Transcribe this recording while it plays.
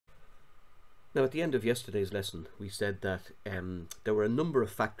Now, at the end of yesterday's lesson, we said that there were a number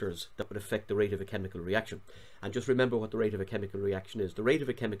of factors that would affect the rate of a chemical reaction. And just remember what the rate of a chemical reaction is. The rate of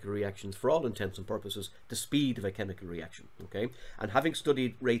a chemical reaction is, for all intents and purposes, the speed of a chemical reaction. Okay? And having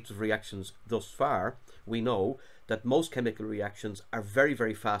studied rates of reactions thus far, we know that most chemical reactions are very,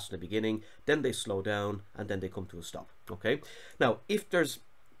 very fast in the beginning, then they slow down, and then they come to a stop. Okay? Now, if there's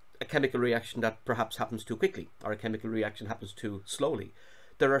a chemical reaction that perhaps happens too quickly, or a chemical reaction happens too slowly,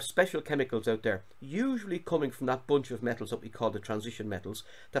 there are special chemicals out there, usually coming from that bunch of metals that we call the transition metals,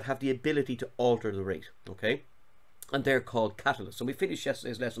 that have the ability to alter the rate, okay? And they're called catalysts. And we finished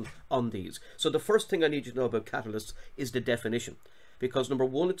yesterday's lesson on these. So the first thing I need you to know about catalysts is the definition. Because number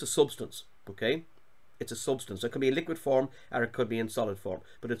one, it's a substance, okay? It's a substance. It can be in liquid form or it could be in solid form,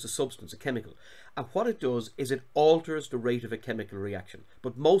 but it's a substance, a chemical. And what it does is it alters the rate of a chemical reaction.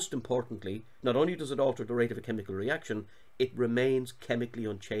 But most importantly, not only does it alter the rate of a chemical reaction, it remains chemically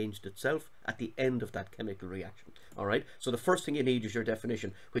unchanged itself at the end of that chemical reaction. All right, so the first thing you need is your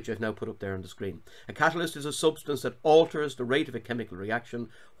definition, which I've now put up there on the screen. A catalyst is a substance that alters the rate of a chemical reaction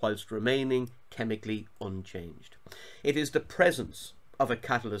whilst remaining chemically unchanged. It is the presence of a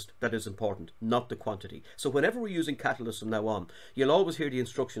catalyst that is important, not the quantity. So whenever we're using catalysts from now on, you'll always hear the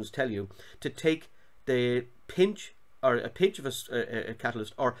instructions tell you to take the pinch or a pinch of a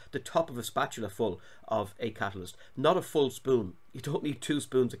catalyst, or the top of a spatula full of a catalyst, not a full spoon. You don't need 2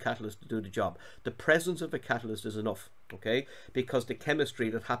 spoons of catalyst to do the job. The presence of a catalyst is enough, okay? Because the chemistry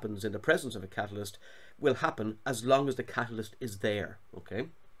that happens in the presence of a catalyst will happen as long as the catalyst is there, okay?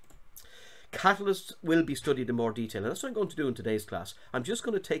 Catalysts will be studied in more detail, and that's what I'm going to do in today's class. I'm just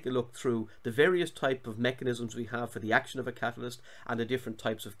going to take a look through the various type of mechanisms we have for the action of a catalyst and the different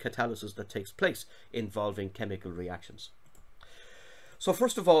types of catalysis that takes place involving chemical reactions. So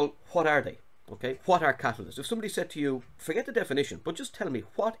first of all, what are they? Okay, what are catalysts? If somebody said to you, forget the definition, but just tell me,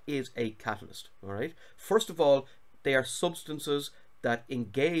 what is a catalyst? All right. First of all, they are substances that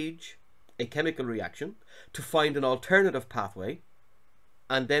engage a chemical reaction to find an alternative pathway,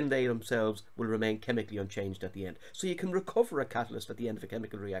 and then they themselves will remain chemically unchanged at the end. So you can recover a catalyst at the end of a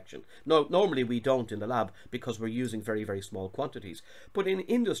chemical reaction. No, normally we don't in the lab because we're using very, very small quantities. But in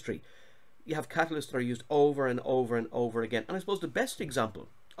industry, you have catalysts that are used over and over and over again. And I suppose the best example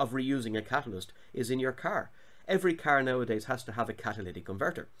of reusing a catalyst is in your car. Every car nowadays has to have a catalytic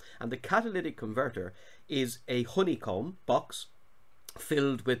converter. And the catalytic converter is a honeycomb box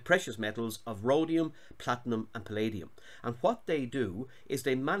filled with precious metals of rhodium, platinum and palladium. And what they do is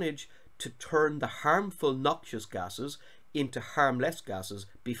they manage to turn the harmful noxious gases into harmless gases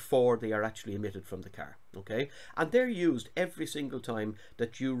before they are actually emitted from the car, okay? And they're used every single time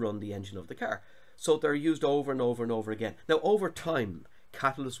that you run the engine of the car. So they're used over and over and over again. Now, over time,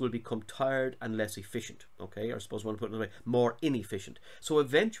 catalysts will become tired and less efficient, okay? Or I suppose one put it another way, more inefficient. So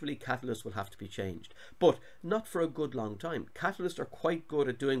eventually catalysts will have to be changed, but not for a good long time. Catalysts are quite good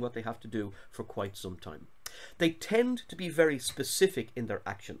at doing what they have to do for quite some time. They tend to be very specific in their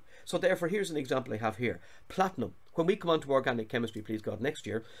action. So therefore, here's an example I have here. Platinum. When we come on to organic chemistry, please God, next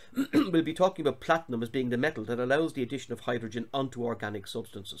year, we'll be talking about platinum as being the metal that allows the addition of hydrogen onto organic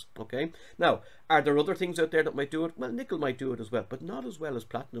substances, okay? Now, are there other things out there that might do it? Well, nickel might do it as well, but not as well as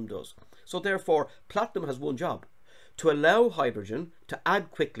platinum does. So therefore, platinum has one job: to allow hydrogen to add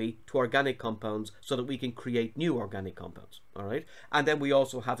quickly to organic compounds so that we can create new organic compounds, all right? And then we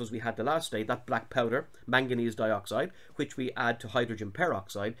also have, as we had the last day, that black powder, manganese dioxide, which we add to hydrogen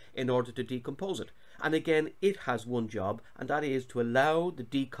peroxide in order to decompose it. And again, it has one job, and that is to allow the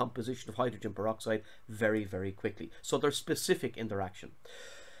decomposition of hydrogen peroxide very, very quickly. So they're specific in their action.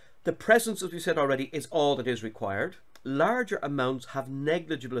 The presence, as we said already, is all that is required. Larger amounts have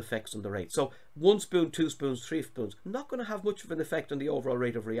negligible effects on the rate. So 1 spoon, 2 spoons, 3 spoons, not going to have much of an effect on the overall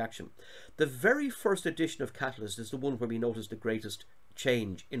rate of reaction. The very first addition of catalyst is the one where we notice the greatest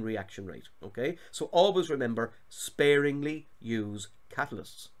change in reaction rate, okay? So always remember, sparingly use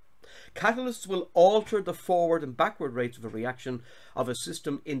catalysts. Catalysts will alter the forward and backward rates of a reaction of a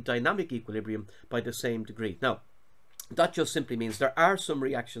system in dynamic equilibrium by the same degree. Now, that just simply means there are some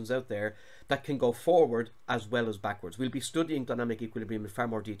reactions out there that can go forward as well as backwards. We'll be studying dynamic equilibrium in far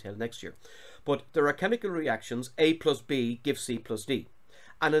more detail next year. But there are chemical reactions, A plus B gives C plus D.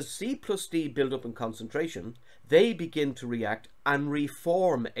 And as C plus D build up in concentration, they begin to react and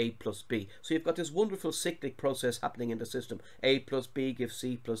reform A plus B. So you've got this wonderful cyclic process happening in the system. A plus B gives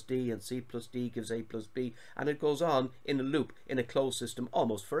C plus D, and C plus D gives A plus B. And it goes on in a loop, in a closed system,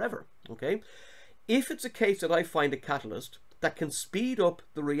 almost forever, okay? If it's a case that I find a catalyst that can speed up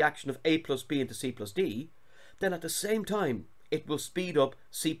the reaction of A plus B into C plus D, then at the same time, it will speed up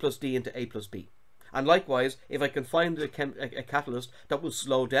C plus D into A plus B. And likewise, if I can find a catalyst that will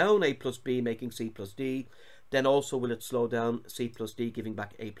slow down A plus B making C plus D, then also will it slow down C plus D giving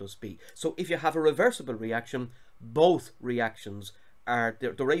back A plus B. So if you have a reversible reaction, both reactions are,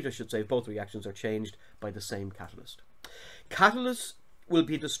 the rate I should say, of both reactions are changed by the same catalyst. Catalysts will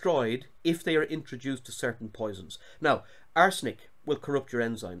be destroyed if they are introduced to certain poisons. Now, arsenic will corrupt your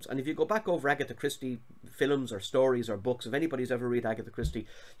enzymes, and if you go back over Agatha Christie films or stories or books, if anybody's ever read Agatha Christie,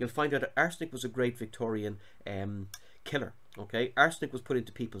 you'll find out that arsenic was a great Victorian killer. Okay, arsenic was put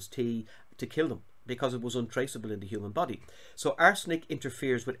into people's tea to kill them because it was untraceable in the human body. So arsenic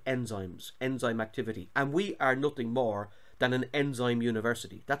interferes with enzymes, enzyme activity, and we are nothing more than an enzyme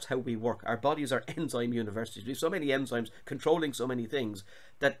university. That's how we work. Our bodies are enzyme universities. We have so many enzymes controlling so many things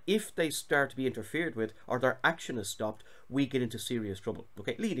that if they start to be interfered with or their action is stopped, we get into serious trouble,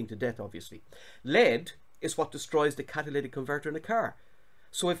 okay, leading to death, obviously. Lead is what destroys the catalytic converter in a car.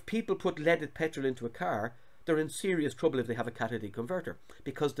 So if people put leaded petrol into a car, they're in serious trouble if they have a catalytic converter,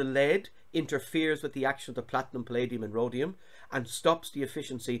 because the lead interferes with the action of the platinum, palladium and rhodium and stops the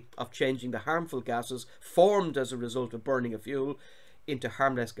efficiency of changing the harmful gases formed as a result of burning a fuel into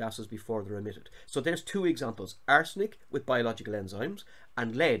harmless gases before they're emitted. So there's two examples: arsenic with biological enzymes,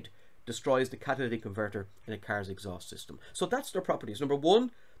 and lead destroys the catalytic converter in a car's exhaust system. So that's their properties. Number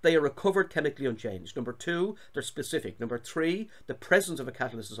one, they are recovered chemically unchanged. Number two, they're specific. Number three, the presence of a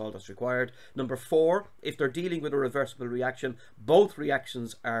catalyst is all that's required. Number four, if they're dealing with a reversible reaction, both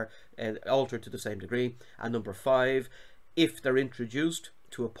reactions are altered to the same degree. And number five, if they're introduced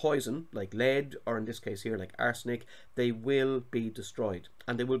to a poison like lead, or in this case here like arsenic, they will be destroyed.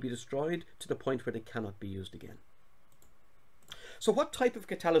 And they will be destroyed to the point where they cannot be used again. So what type of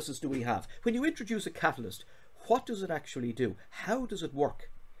catalysis do we have? When you introduce a catalyst, what does it actually do? How does it work?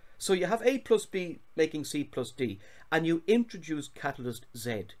 So you have A plus B making C plus D, and you introduce catalyst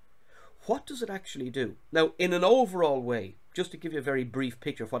Z. What does it actually do? Now, in an overall way, just to give you a very brief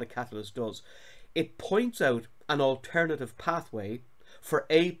picture of what a catalyst does, it points out an alternative pathway for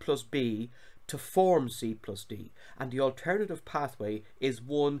A plus B to form C plus D. And the alternative pathway is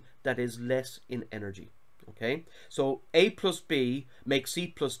one that is less in energy. Okay, so A plus B makes C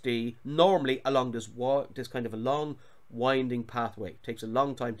plus D normally along this kind of a long winding pathway. It takes a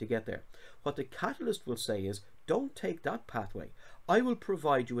long time to get there. What the catalyst will say is, don't take that pathway. I will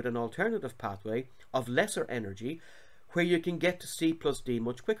provide you with an alternative pathway of lesser energy where you can get to C plus D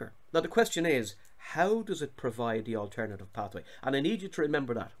much quicker. Now the question is, how does it provide the alternative pathway? And I need you to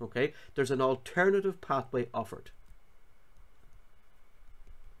remember that, okay? There's an alternative pathway offered.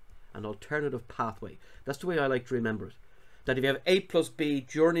 An alternative pathway. That's the way I like to remember it. That if you have A plus B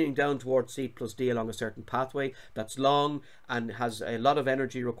journeying down towards C plus D along a certain pathway that's long and has a lot of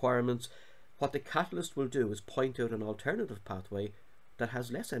energy requirements, what the catalyst will do is point out an alternative pathway that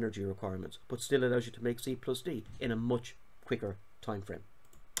has less energy requirements but still allows you to make C plus D in a much quicker time frame.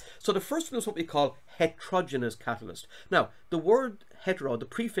 So the first one is what we call heterogeneous catalyst. Now, the word hetero, the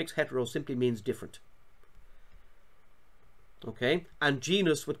prefix hetero, simply means different. Okay, and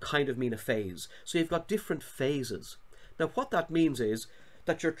genus would kind of mean a phase. So you've got different phases. Now what that means is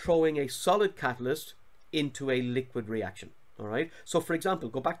that you're throwing a solid catalyst into a liquid reaction. All right. So for example,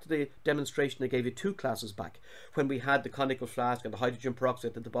 go back to the demonstration I gave you 2 classes back, when we had the conical flask and the hydrogen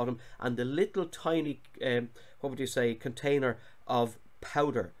peroxide at the bottom and the little tiny, what would you say, container of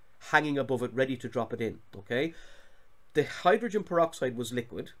powder hanging above it, ready to drop it in. Okay. The hydrogen peroxide was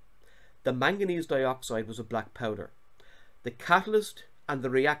liquid. The manganese dioxide was a black powder. The catalyst and the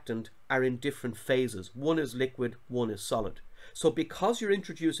reactant are in different phases. One is liquid, one is solid. So because you're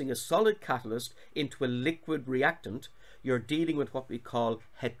introducing a solid catalyst into a liquid reactant, you're dealing with what we call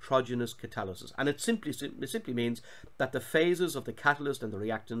heterogeneous catalysis. And it simply means that the phases of the catalyst and the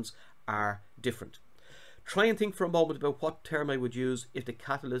reactants are different. Try and think for a moment about what term I would use if the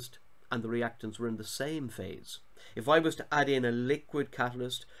catalyst and the reactants were in the same phase. If I was to add in a liquid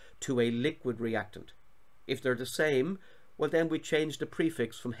catalyst to a liquid reactant, if they're the same, well then we change the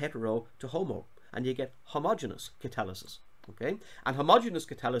prefix from hetero to homo and you get homogeneous catalysis. Okay, and homogeneous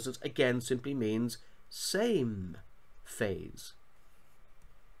catalysis again simply means same phase.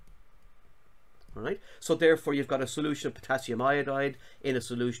 All right, so therefore you've got a solution of potassium iodide in a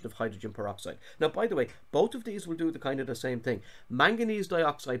solution of hydrogen peroxide. Now by the way, both of these will do the kind of the same thing. Manganese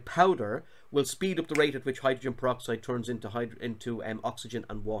dioxide powder will speed up the rate at which hydrogen peroxide turns into oxygen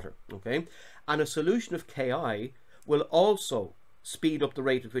and water. Okay, and a solution of Ki will also speed up the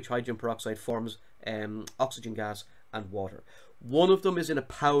rate at which hydrogen peroxide forms oxygen gas and water. One of them is in a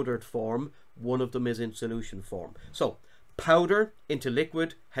powdered form, one of them is in solution form. So powder into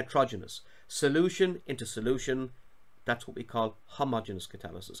liquid, heterogeneous. Solution into solution, That's what we call homogeneous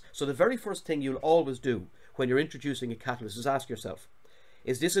catalysis. So the very first thing you'll always do when you're introducing a catalyst is ask yourself,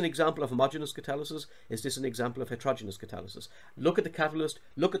 is this an example of homogeneous catalysis? Is this an example of heterogeneous catalysis? Look at the catalyst,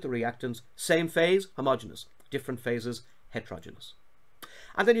 look at the reactants, same phase, homogeneous, different phases, heterogeneous.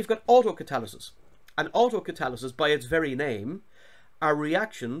 And then you've got autocatalysis. And autocatalysis, by its very name, are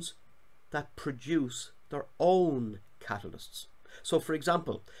reactions that produce their own catalysts. So for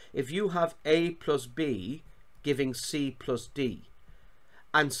example, if you have A plus B giving C plus D,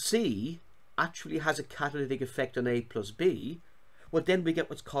 and C actually has a catalytic effect on A plus B, well then we get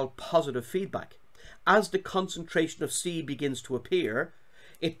what's called positive feedback. As the concentration of C begins to appear,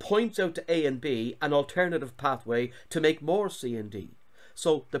 it points out to A and B an alternative pathway to make more C and D.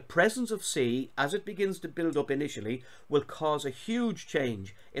 So the presence of C, as it begins to build up initially, will cause a huge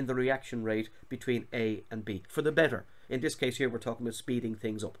change in the reaction rate between A and B, for the better. In this case here, we're talking about speeding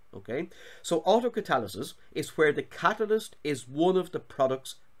things up, okay? So autocatalysis is where the catalyst is one of the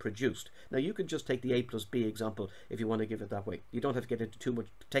products produced. Now you can just take the A plus B example if you want to give it that way. You don't have to get into too much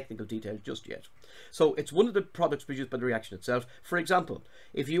technical detail just yet. So it's one of the products produced by the reaction itself. For example,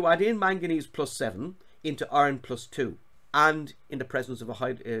 if you add in manganese plus 7 into iron plus 2, and in the presence of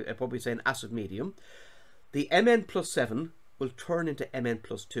what we say an acid medium, the Mn plus 7 will turn into Mn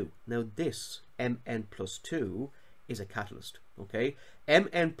plus 2. Now this Mn plus 2 is a catalyst, okay?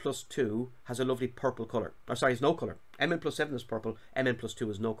 Mn plus 2 has a lovely purple colour. Or sorry, it's no colour. Mn plus 7 is purple, Mn plus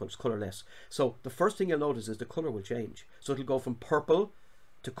 2 is no colour, it's colourless. So the first thing you'll notice is the colour will change. So it'll go from purple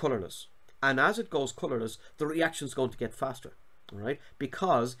to colourless. And as it goes colourless, the reaction's going to get faster. All right,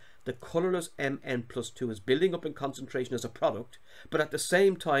 because the colourless Mn plus 2 is building up in concentration as a product, but at the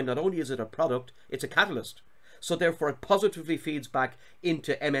same time, not only is it a product, it's a catalyst. So therefore, it positively feeds back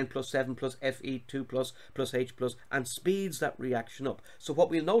into Mn plus 7 plus Fe2 plus H plus and speeds that reaction up. So what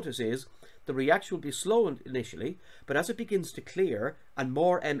we'll notice is the reaction will be slow initially, but as it begins to clear and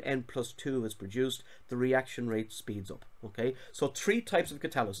more Mn plus 2 is produced, the reaction rate speeds up. Okay, so three types of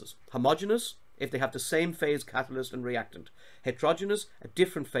catalysis: homogeneous, if they have the same phase catalyst and reactant; heterogeneous, a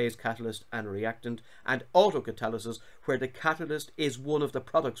different phase catalyst and reactant; and autocatalysis, where the catalyst is one of the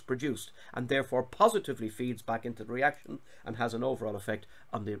products produced and therefore positively feeds back into the reaction and has an overall effect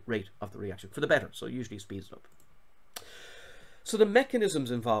on the rate of the reaction for the better, so usually speeds it up. So the mechanisms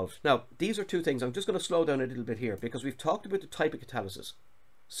involved. Now, these are two things. I'm just going to slow down a little bit here because we've talked about the type of catalysis: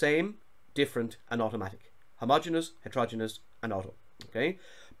 same, different, and automatic. Homogeneous, heterogeneous, and auto. Okay,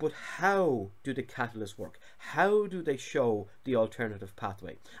 but how do the catalysts work? How do they show the alternative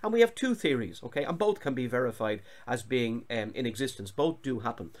pathway? And we have two theories, okay, and both can be verified as being in existence. Both do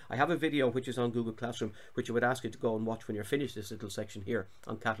happen. I have a video which is on Google Classroom, which I would ask you to go and watch when you're finished this little section here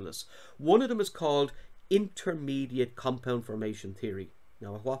on catalysts. One of them is called intermediate compound formation theory.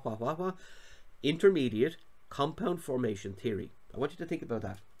 Now, what? Intermediate compound formation theory. I want you to think about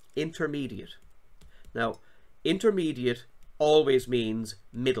that. Intermediate. Now, intermediate always means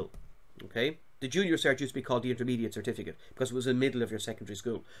middle, okay? The junior cert used to be called the intermediate certificate because it was in the middle of your secondary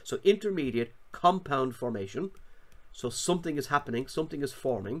school. So intermediate compound formation, so something is happening, something is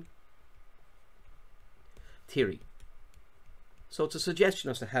forming. Theory. So it's a suggestion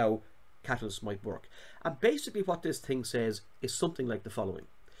as to how catalysts might work. And basically what this thing says is something like the following: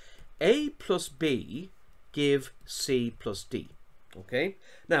 A plus B give C plus D, okay?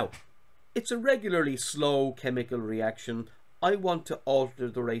 Now, it's a regularly slow chemical reaction. I want to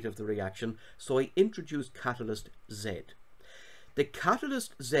alter the rate of the reaction, so I introduce catalyst Z. The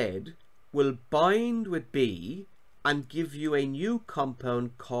catalyst Z will bind with B and give you a new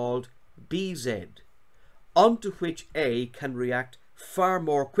compound called BZ, onto which A can react far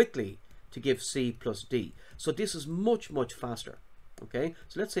more quickly to give C plus D. So this is much, much faster. Okay,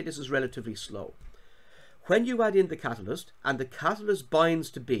 so let's say this is relatively slow. When you add in the catalyst and the catalyst binds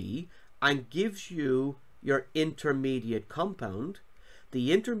to B and gives you your intermediate compound,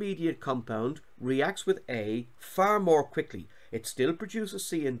 the intermediate compound reacts with A far more quickly. It still produces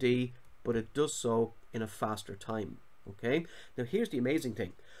C and D, but it does so in a faster time. Okay, now here's the amazing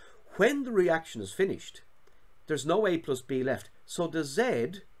thing: when the reaction is finished, there's no A plus B left, so the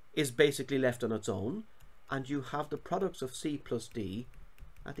Z is basically left on its own, and you have the products of C plus D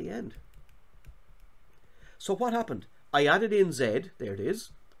at the end. So what happened? I added in Z, there it is.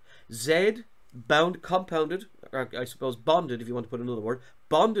 Z compounded, or I suppose bonded if you want to put another word,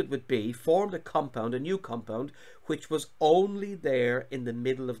 bonded with B, formed a compound, a new compound, which was only there in the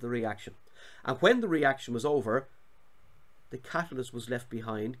middle of the reaction. And when the reaction was over, the catalyst was left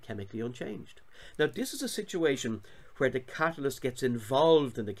behind chemically unchanged. Now this is a situation where the catalyst gets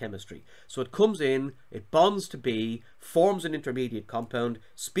involved in the chemistry. So it comes in, it bonds to B, forms an intermediate compound,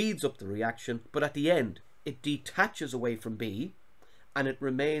 speeds up the reaction, but at the end, it detaches away from B and it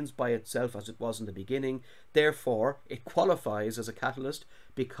remains by itself as it was in the beginning. Therefore, it qualifies as a catalyst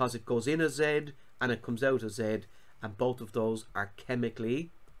because it goes in as Z and it comes out as Z, and both of those are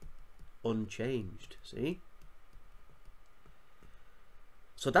chemically unchanged. See?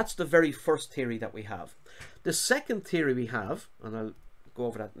 So that's the very first theory that we have. The second theory we have, and I'll go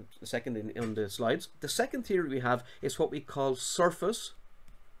over that in a second on the slides. The second theory we have is what we call surface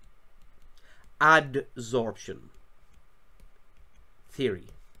adsorption theory.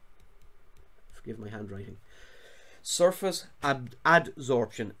 Forgive my handwriting. Surface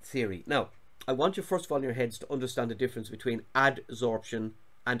adsorption theory. Now, I want you first of all in your heads to understand the difference between adsorption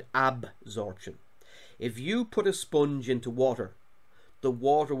and absorption. If you put a sponge into water, the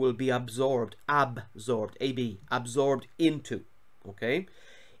water will be absorbed, A-B, absorbed into, okay?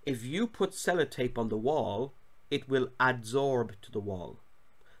 If you put sellotape on the wall, it will adsorb to the wall.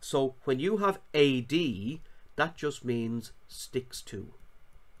 So when you have AD, that just means sticks to.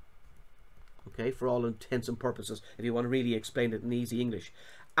 Okay, for all intents and purposes, if you want to really explain it in easy English.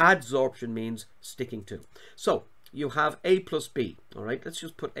 Adsorption means sticking to. So you have A plus B, all right? Let's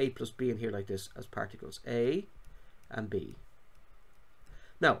just put A plus B in here like this as particles, A and B.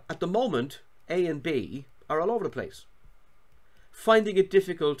 Now, at the moment, A and B are all over the place, finding it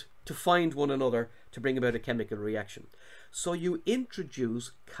difficult to find one another to bring about a chemical reaction. So you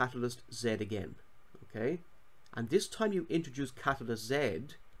introduce catalyst Z again, okay? And this time you introduce catalyst Z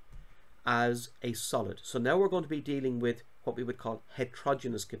as a solid. So now we're going to be dealing with what we would call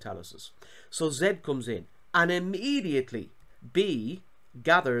heterogeneous catalysis. So Z comes in and immediately B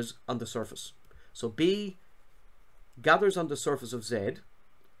gathers on the surface. So B gathers on the surface of Z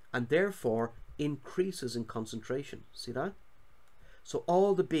and therefore increases in concentration. See that? So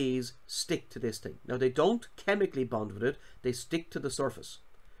all the B's stick to this thing. Now they don't chemically bond with it, they stick to the surface.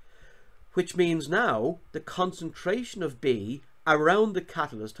 Which means now the concentration of B around the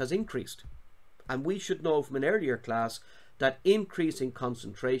catalyst has increased. And we should know from an earlier class that increasing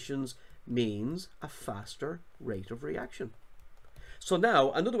concentrations means a faster rate of reaction. So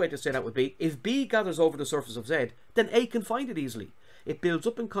now another way to say that would be, if B gathers over the surface of Z, then A can find it easily. It builds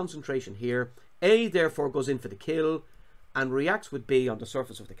up in concentration here. A therefore goes in for the kill and reacts with B on the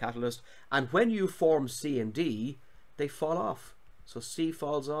surface of the catalyst. And when you form C and D, they fall off. So C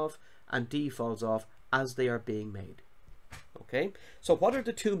falls off and D falls off as they are being made. Okay, so what are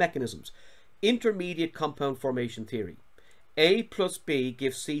the two mechanisms? Intermediate compound formation theory. A plus B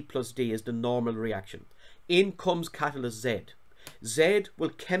gives C plus D is the normal reaction. In comes catalyst Z. Z will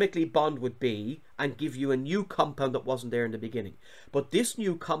chemically bond with B and give you a new compound that wasn't there in the beginning. But this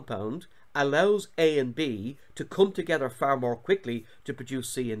new compound allows A and B to come together far more quickly to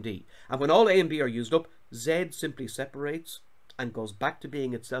produce C and D. And when all A and B are used up, Z simply separates and goes back to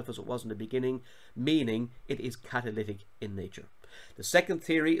being itself as it was in the beginning, meaning it is catalytic in nature. The second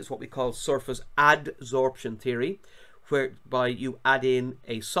theory is what we call surface adsorption theory, whereby you add in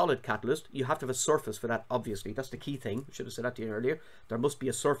a solid catalyst. You have to have a surface for that, obviously. That's the key thing. I should have said that to you earlier. There must be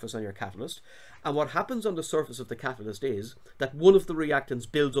a surface on your catalyst. And what happens on the surface of the catalyst is that one of the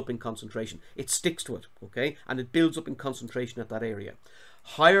reactants builds up in concentration. It sticks to it, okay? And it builds up in concentration at that area.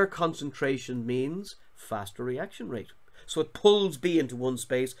 Higher concentration means faster reaction rate. So it pulls B into one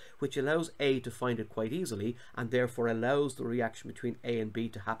space, which allows A to find it quite easily, and therefore allows the reaction between A and B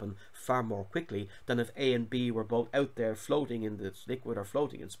to happen far more quickly than if A and B were both out there floating in this liquid or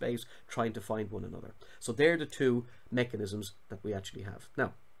floating in space trying to find one another. So they're the two mechanisms that we actually have.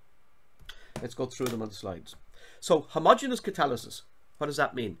 Now, let's go through them on the slides. So homogeneous catalysis, what does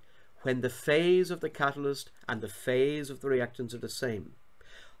that mean? When the phase of the catalyst and the phase of the reactants are the same.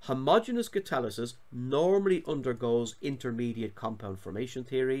 Homogeneous catalysis normally undergoes intermediate compound formation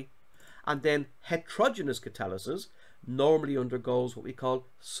theory, and then heterogeneous catalysis normally undergoes what we call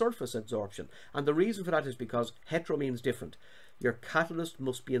surface adsorption. And the reason for that is because hetero means different. Your catalyst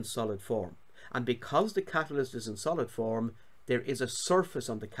must be in solid form, and because the catalyst is in solid form, there is a surface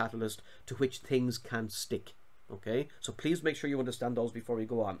on the catalyst to which things can stick. Okay, so please make sure you understand those before we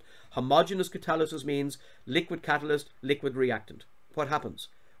go on. Homogeneous catalysis means liquid catalyst, liquid reactant. What happens?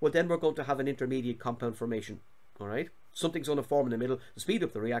 Well, then we're going to have an intermediate compound formation, all right? Something's going to form in the middle to speed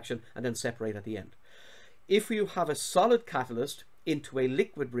up the reaction and then separate at the end. If you have a solid catalyst into a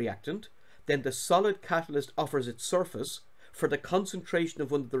liquid reactant, then the solid catalyst offers its surface for the concentration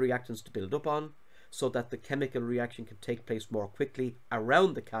of one of the reactants to build up on, so that the chemical reaction can take place more quickly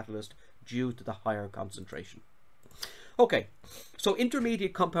around the catalyst due to the higher concentration. Okay, so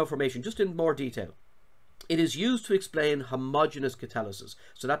intermediate compound formation, just in more detail. It is used to explain homogeneous catalysis.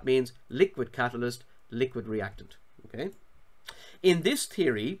 So that means liquid catalyst, liquid reactant. Okay. In this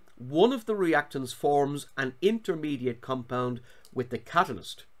theory, one of the reactants forms an intermediate compound with the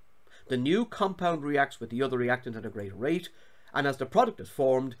catalyst. The new compound reacts with the other reactant at a greater rate, and as the product is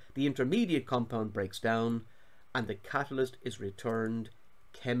formed, the intermediate compound breaks down and the catalyst is returned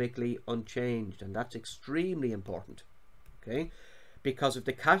chemically unchanged. And that's extremely important, okay? Because if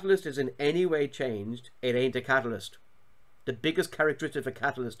the catalyst is in any way changed, it ain't a catalyst. The biggest characteristic of a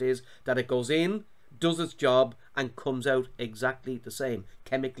catalyst is that it goes in, does its job, and comes out exactly the same,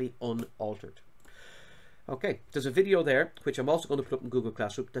 chemically unaltered. Okay, there's a video there, which I'm also going to put up in Google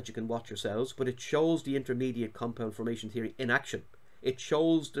Classroom, that you can watch yourselves, but it shows the intermediate compound formation theory in action. It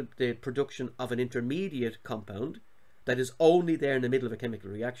shows the production of an intermediate compound that is only there in the middle of a chemical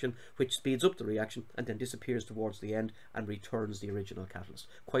reaction, which speeds up the reaction and then disappears towards the end and returns the original catalyst.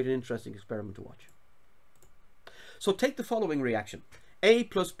 Quite an interesting experiment to watch. So take the following reaction. A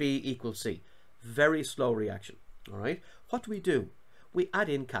plus B equals C. Very slow reaction. All right. What do? We add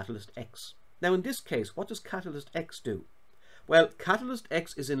in catalyst X. Now in this case, what does catalyst X do? Well, catalyst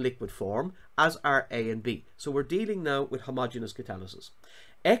X is in liquid form, as are A and B. So we're dealing now with homogeneous catalysis.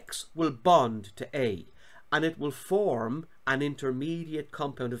 X will bond to A, and it will form an intermediate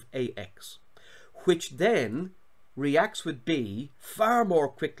compound of AX, which then reacts with B far more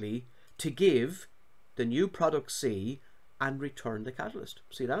quickly to give the new product C and return the catalyst.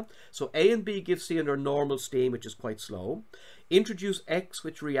 See that? So A and B give C under normal steam, which is quite slow. Introduce X,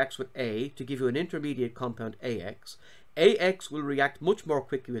 which reacts with A to give you an intermediate compound AX. AX will react much more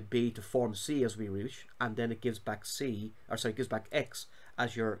quickly with B to form C as we wish, and then it gives back gives back X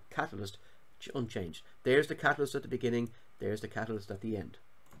as your catalyst unchanged. There's the catalyst at the beginning, there's the catalyst at the end.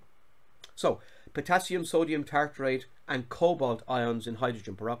 So potassium sodium tartrate and cobalt ions in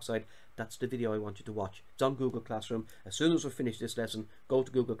hydrogen peroxide. That's the video I want you to watch. It's on Google Classroom. As soon as we finish this lesson, go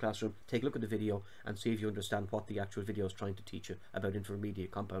to Google Classroom, take a look at the video and see if you understand what the actual video is trying to teach you about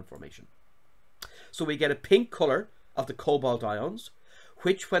intermediate compound formation. So we get a pink color of the cobalt ions,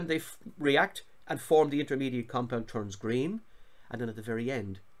 which when they react and form the intermediate compound turns green, and then at the very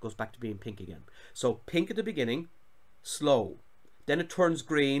end goes back to being pink again. So pink at the beginning, slow. Then it turns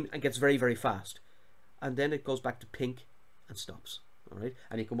green and gets very, very fast. And then it goes back to pink and stops. All right,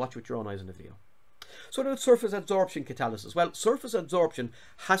 and you can watch with your own eyes in the video. So now surface adsorption catalysis. Well, surface adsorption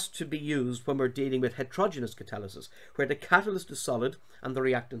has to be used when we're dealing with heterogeneous catalysis, where the catalyst is solid and the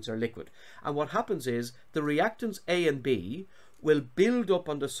reactants are liquid. And what happens is the reactants A and B will build up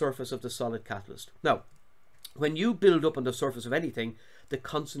on the surface of the solid catalyst. Now, when you build up on the surface of anything, the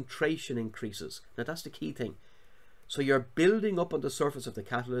concentration increases. Now that's the key thing. So you're building up on the surface of the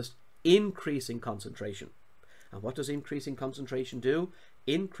catalyst, increasing concentration. And what does increasing concentration do?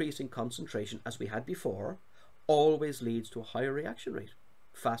 Increasing concentration, as we had before, always leads to a higher reaction rate,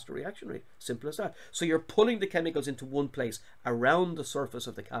 faster reaction rate. Simple as that. So you're pulling the chemicals into one place around the surface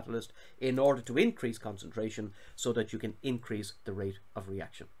of the catalyst in order to increase concentration so that you can increase the rate of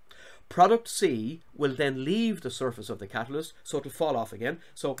reaction. Product C will then leave the surface of the catalyst, so it'll fall off again.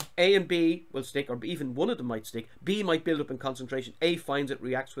 So A and B will stick, or even one of them might stick. B might build up in concentration. A finds it,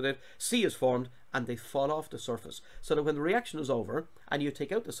 reacts with it. C is formed, and they fall off the surface. So that when the reaction is over and you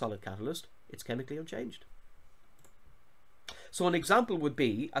take out the solid catalyst, it's chemically unchanged. So an example would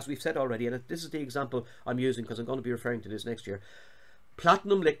be, as we've said already, and this is the example I'm using because I'm going to be referring to this next year.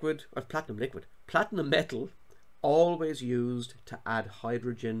 Platinum metal, always used to add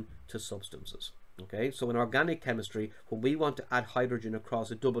hydrogen to substances. Okay, so in organic chemistry, when we want to add hydrogen across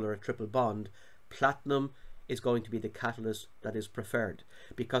a double or a triple bond, platinum is going to be the catalyst that is preferred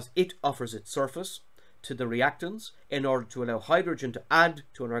because it offers its surface to the reactants in order to allow hydrogen to add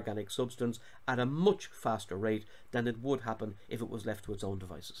to an organic substance at a much faster rate than it would happen if it was left to its own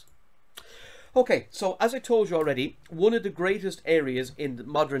devices. Okay, so as I told you already, one of the greatest areas in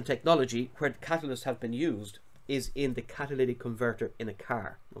modern technology where catalysts have been used is in the catalytic converter in a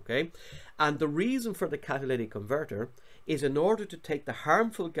car. Okay, and the reason for the catalytic converter is in order to take the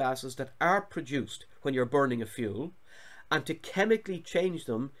harmful gases that are produced when you're burning a fuel and to chemically change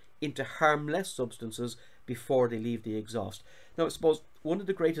them into harmless substances before they leave the exhaust. Now I suppose one of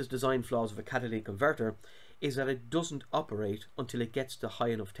the greatest design flaws of a catalytic converter is that it doesn't operate until it gets to high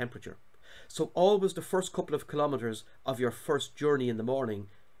enough temperature. So always the first couple of kilometers of your first journey in the morning,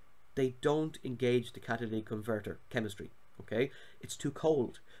 they don't engage the catalytic converter chemistry. Okay, it's too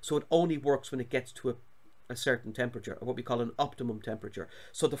cold, so it only works when it gets to a certain temperature, or what we call an optimum temperature.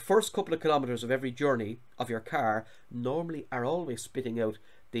 So the first couple of kilometers of every journey of your car normally are always spitting out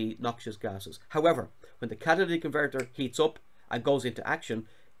the noxious gases. However, when the catalytic converter heats up and goes into action,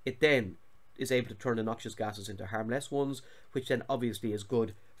 it then is able to turn the noxious gases into harmless ones, which then obviously is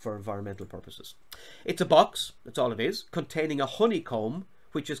good for environmental purposes. It's a box, that's all it is, containing a honeycomb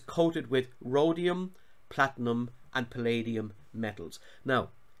which is coated with rhodium, platinum and palladium metals. Now,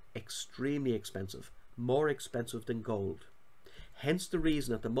 extremely expensive, more expensive than gold. Hence the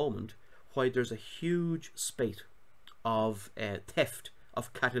reason at the moment why there's a huge spate of theft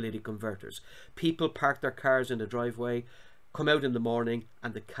of catalytic converters. People park their cars in the driveway, come out in the morning,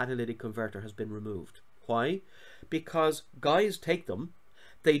 and the catalytic converter has been removed. Why? Because guys take them,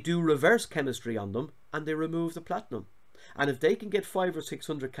 they do reverse chemistry on them, and they remove the platinum. And if they can get 500 or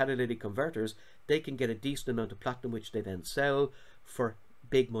 600 catalytic converters, they can get a decent amount of platinum, which they then sell for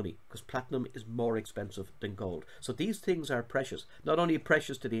big money, because platinum is more expensive than gold. So these things are precious, not only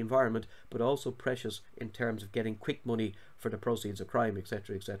precious to the environment, but also precious in terms of getting quick money for the proceeds of crime,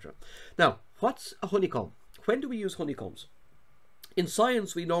 etc., etc. Now, what's a honeycomb? When do we use honeycombs? In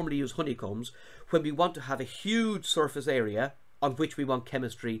science, we normally use honeycombs when we want to have a huge surface area on which we want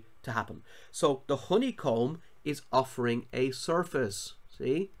chemistry to happen. So the honeycomb is offering a surface.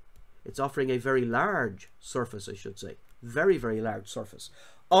 See? It's offering a very large surface, I should say. Very, very large surface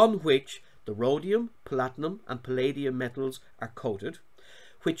on which the rhodium, platinum and palladium metals are coated,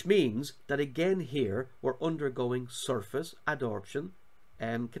 which means that again here we're undergoing surface adsorption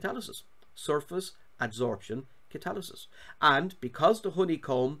catalysis. Surface adsorption catalysis. And because the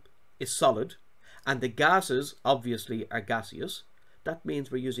honeycomb is solid and the gases obviously are gaseous, that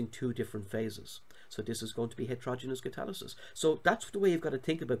means we're using two different phases. So this is going to be heterogeneous catalysis. So that's the way you've got to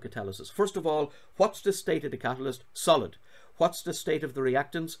think about catalysis. First of all, what's the state of the catalyst? Solid. What's the state of the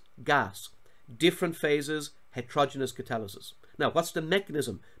reactants? Gas. Different phases, heterogeneous catalysis. Now, what's the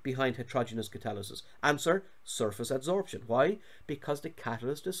mechanism behind heterogeneous catalysis? Answer, surface adsorption. Why? Because the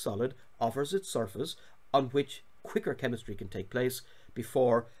catalyst is solid, offers its surface on which quicker chemistry can take place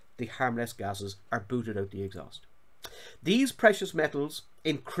before the harmless gases are booted out the exhaust. These precious metals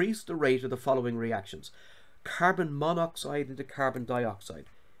increase the rate of the following reactions. Carbon monoxide into carbon dioxide.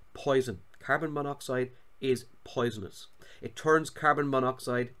 Poison. Carbon monoxide is poisonous. It turns carbon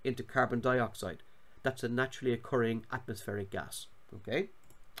monoxide into carbon dioxide. That's a naturally occurring atmospheric gas. Okay.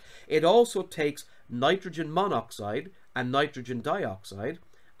 It also takes nitrogen monoxide and nitrogen dioxide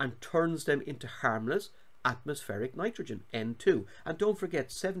and turns them into harmless atmospheric nitrogen, N2. And don't forget,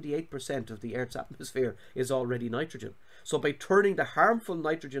 78% of the Earth's atmosphere is already nitrogen. So by turning the harmful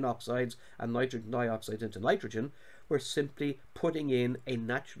nitrogen oxides and nitrogen dioxides into nitrogen, we're simply putting in a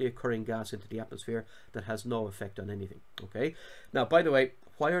naturally occurring gas into the atmosphere that has no effect on anything. Okay. Now, by the way,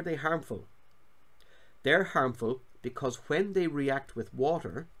 why are they harmful? They're harmful because when they react with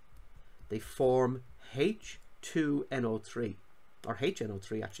water, they form H2NO3, or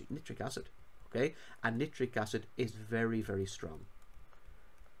HNO3 actually, nitric acid. Okay, and nitric acid is very, very strong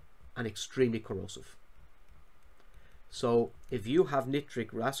and extremely corrosive. So if you have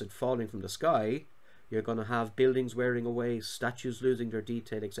nitric acid falling from the sky, you're going to have buildings wearing away, statues losing their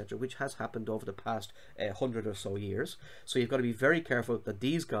detail, etc., which has happened over the past 100 or so years. So you've got to be very careful that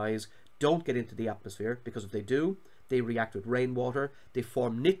these guys don't get into the atmosphere, because if they do, they react with rainwater, they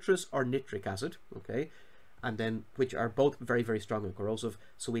form nitrous or nitric acid, okay, and then which are both very, very strong and corrosive.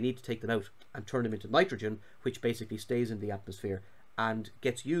 So we need to take them out and turn them into nitrogen, which basically stays in the atmosphere and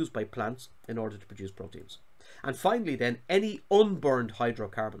gets used by plants in order to produce proteins. And finally then, any unburned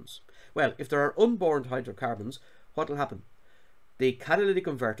hydrocarbons. Well, if there are unburned hydrocarbons, what will happen? The catalytic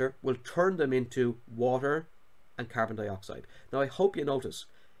converter will turn them into water and carbon dioxide. Now I hope you notice,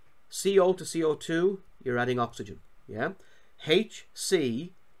 CO to CO2, you're adding oxygen, yeah?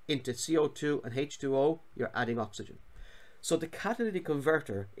 HC into CO2 and H2O, you're adding oxygen. So the catalytic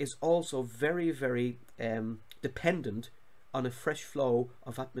converter is also very, very dependent on a fresh flow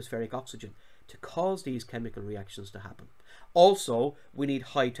of atmospheric oxygen to cause these chemical reactions to happen. Also, we need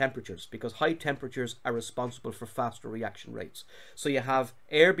high temperatures, because high temperatures are responsible for faster reaction rates. So you have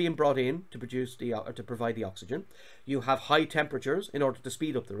air being brought in to produce to provide the oxygen. You have high temperatures in order to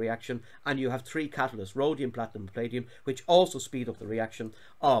speed up the reaction, and you have three catalysts, rhodium, platinum, and palladium, which also speed up the reaction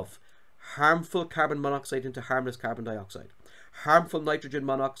of harmful carbon monoxide into harmless carbon dioxide, harmful nitrogen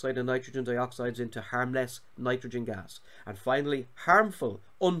monoxide and nitrogen dioxides into harmless nitrogen gas, and finally harmful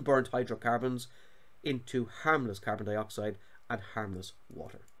unburnt hydrocarbons into harmless carbon dioxide and harmless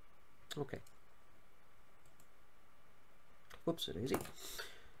water. Okay. Whoops-a-daisy.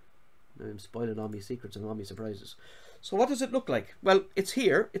 Now I'm spoiling all my secrets and all my surprises. So what does it look like? Well, it's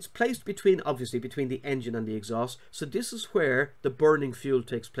here. It's placed between, obviously, between the engine and the exhaust. So this is where the burning fuel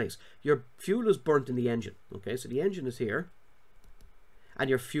takes place. Your fuel is burnt in the engine. Okay, so the engine is here and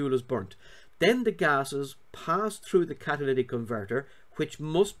your fuel is burnt. Then the gases pass through the catalytic converter, which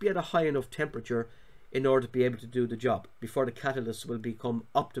must be at a high enough temperature in order to be able to do the job before the catalysts will become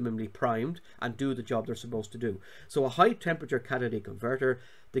optimally primed and do the job they're supposed to do. So a high temperature catalytic converter,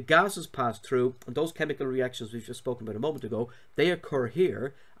 the gases pass through, and those chemical reactions we've just spoken about a moment ago, they occur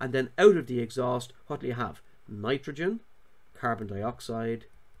here, and then out of the exhaust, what do you have? Nitrogen, carbon dioxide,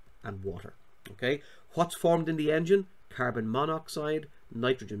 and water. Okay, what's formed in the engine? Carbon monoxide,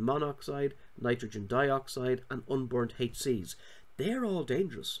 nitrogen monoxide, nitrogen dioxide, and unburnt HCs. They're all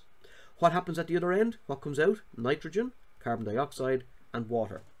dangerous. What happens at the other end? What comes out? Nitrogen, carbon dioxide, and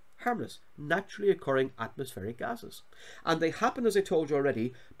water. Harmless, naturally occurring atmospheric gases. And they happen, as I told you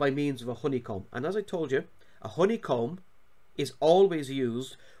already, by means of a honeycomb. And as I told you, a honeycomb is always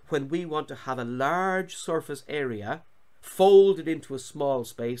used when we want to have a large surface area folded into a small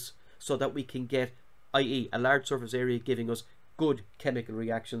space so that we can get, i.e. a large surface area giving us good chemical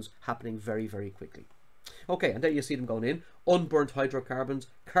reactions happening very, very quickly. Okay, and there you see them going in. Unburnt hydrocarbons,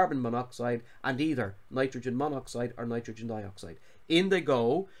 carbon monoxide, and either nitrogen monoxide or nitrogen dioxide. In they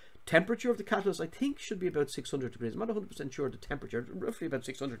go. Temperature of the catalyst, I think, should be about 600 degrees. I'm not 100% sure of the temperature, roughly about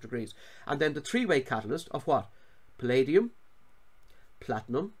 600 degrees. And then the three-way catalyst of what? Palladium,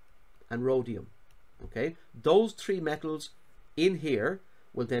 platinum, and rhodium. Okay, those three metals in here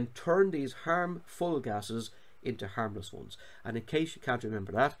will then turn these harmful gases into harmless ones. And in case you can't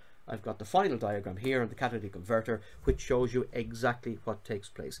remember that, I've got the final diagram here on the catalytic converter, which shows you exactly what takes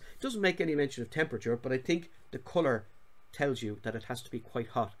place. It doesn't make any mention of temperature, but I think the colour tells you that it has to be quite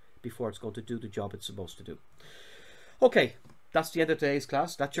hot before it's going to do the job it's supposed to do. Okay, that's the end of today's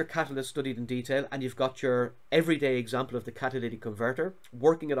class. That's your catalyst studied in detail, and you've got your everyday example of the catalytic converter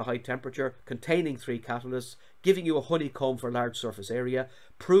working at a high temperature, containing three catalysts, giving you a honeycomb for a large surface area,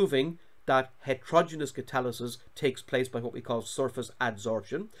 proving that heterogeneous catalysis takes place by what we call surface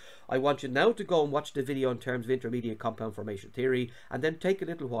adsorption. I want you now to go and watch the video in terms of intermediate compound formation theory, and then take a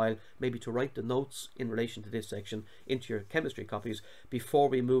little while maybe to write the notes in relation to this section into your chemistry copies before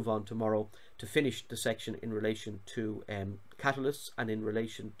we move on tomorrow to finish the section in relation to catalysts and in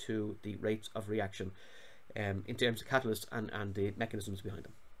relation to the rates of reaction in terms of catalysts and the mechanisms behind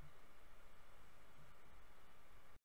them.